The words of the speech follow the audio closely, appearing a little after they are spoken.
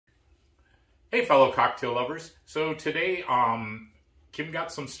Hey fellow cocktail lovers. So today Kim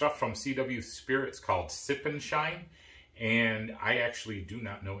got some stuff from CW Spirits called Sip and Shine, and I actually do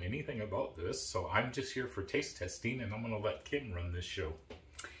not know anything about this, so I'm just here for taste testing, and I'm going to let Kim run this show.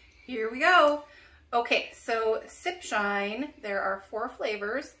 Here we go. Okay, so Sip Shine, there are 4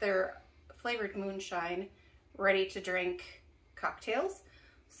 flavors. They're flavored moonshine, ready to drink cocktails.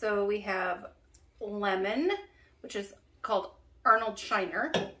 So we have lemon, which is called Arnold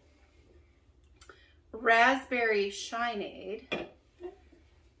Shiner, raspberry shineade,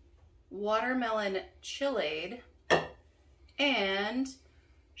 watermelon chillade, and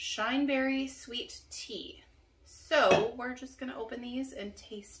shineberry sweet tea. So we're just going to open these and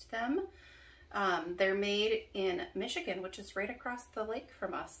taste them. They're made in Michigan, which is right across the lake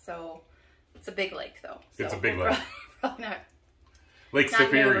from us. So it's a big lake, though. So it's a big lake. Probably not. Lake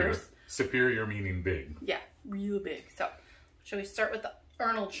Superior. Neighbors. Superior meaning big. Yeah, real big. So shall we start with the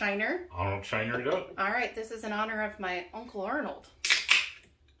Arnold Shiner? Arnold Shiner it up. All right, this is in honor of my Uncle Arnold.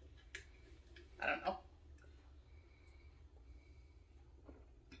 I don't know.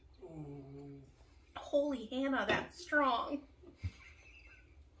 Holy Hannah, that's strong.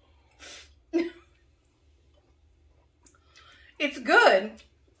 It's good,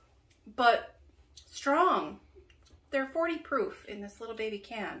 but strong. They're 40 proof in this little baby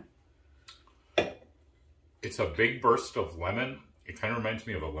can. It's a big burst of lemon. It kind of reminds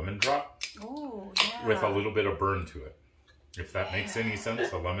me of a lemon drop. Oh, yeah. With a little bit of burn to it. If that makes any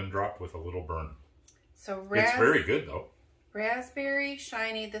sense, a lemon drop with a little burn. So it's very good, though. Raspberry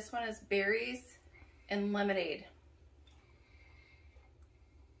shiny. This one is berries and lemonade.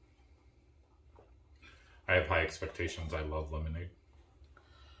 I have high expectations. I love lemonade.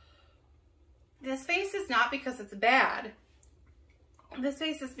 This face is not because it's bad. This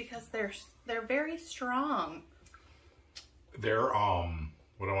face is because they're very strong. They're what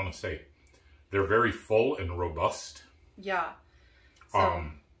do I want to say? They're very full and robust. Yeah. So,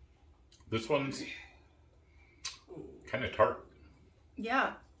 this one's kind of tart.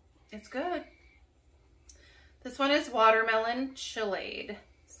 Yeah, it's good. This one is watermelon chillade.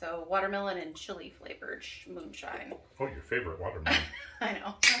 So watermelon and chili flavored moonshine. Oh, your favorite watermelon. I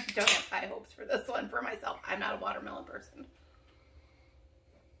know. I don't have high hopes for this one for myself. I'm not a watermelon person.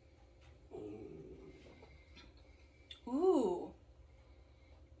 Ooh.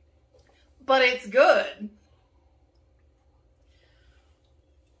 But it's good.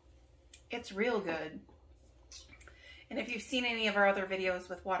 It's real good. And if you've seen any of our other videos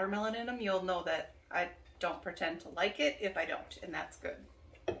with watermelon in them, you'll know that I don't pretend to like it if I don't, and that's good.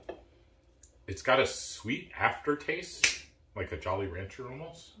 It's got a sweet aftertaste, like a Jolly Rancher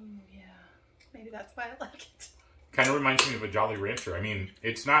almost. Oh, yeah. Maybe that's why I like it. Kind of reminds me of a Jolly Rancher. I mean,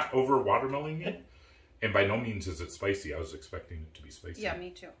 it's not over watermelon yet, and by no means is it spicy. I was expecting it to be spicy. Yeah, me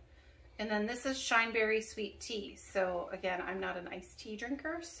too. And then this is shineberry sweet tea. So again, I'm not an iced tea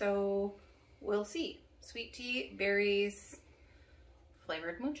drinker, so we'll see. Sweet tea, berries,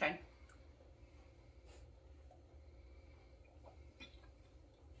 flavored moonshine.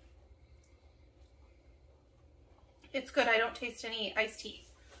 It's good. I don't taste any iced tea.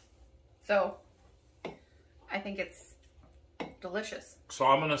 So I think it's delicious. So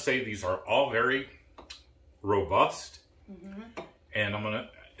I'm going to say these are all very robust. And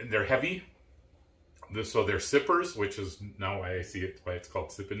they're heavy. So they're sippers, which is now why I see it, why it's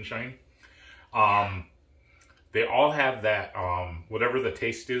called Sip and Shine. They all have that, whatever the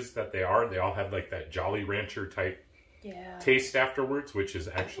taste is that they all have like that Jolly Rancher type taste afterwards, which is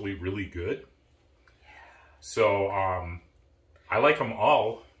actually really good. So, I like them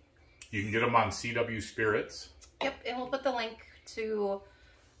all. You can get them on CW Spirits. Yep, and we'll put the link to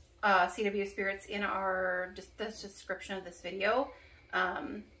CW Spirits in the description of this video.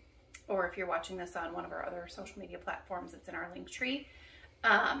 Or if you're watching this on one of our other social media platforms, it's in our link tree.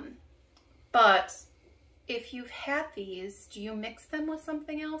 But if you've had these, do you mix them with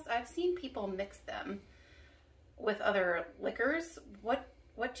something else? I've seen people mix them with other liquors. What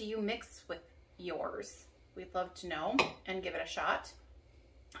do you mix with yours? We'd love to know and give it a shot.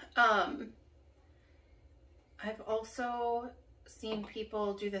 I've also seen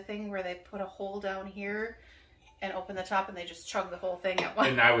people do the thing where they put a hole down here and open the top and they just chug the whole thing at once.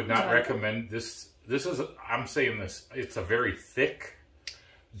 And I would not recommend this. I'm saying this, it's a very thick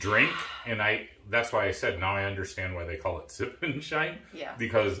drink. And that's why I said, now I understand why they call it Sip and Shine. Yeah.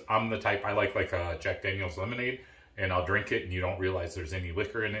 Because I'm the type, I like a Jack Daniel's lemonade, and I'll drink it and you don't realize there's any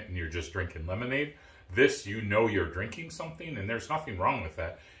liquor in it and you're just drinking lemonade. This, you know you're drinking something, and there's nothing wrong with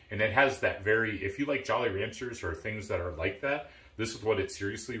that. And it has that if you like Jolly Ranchers or things that are like that, this is what it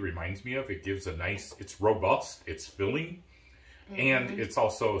seriously reminds me of. It gives a nice, it's robust, it's filling, and it's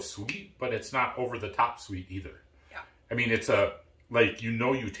also sweet, but it's not over the top sweet either. Yeah. I mean, it's a, like, you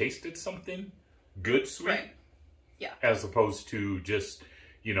know you tasted something good sweet. Right. Yeah. As opposed to just,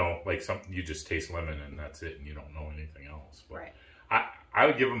 you know, like something you just taste lemon and that's it and you don't know anything else. But right. I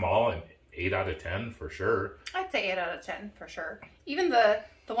would give them all an 8 out of 10 for sure. I'd say 8 out of 10 for sure. Even the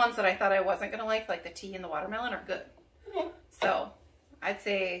ones that I thought I wasn't going to like the tea and the watermelon are good. So I'd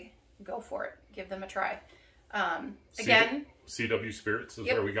say go for it. Give them a try. Again, CW Spirits is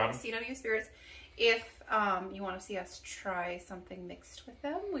where we got them. CW Spirits. If you want to see us try something mixed with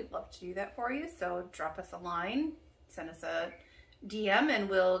them, we'd love to do that for you. So drop us a line, send us a DM, and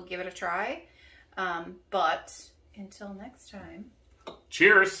we'll give it a try. But until next time.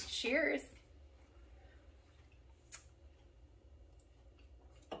 Cheers. Cheers.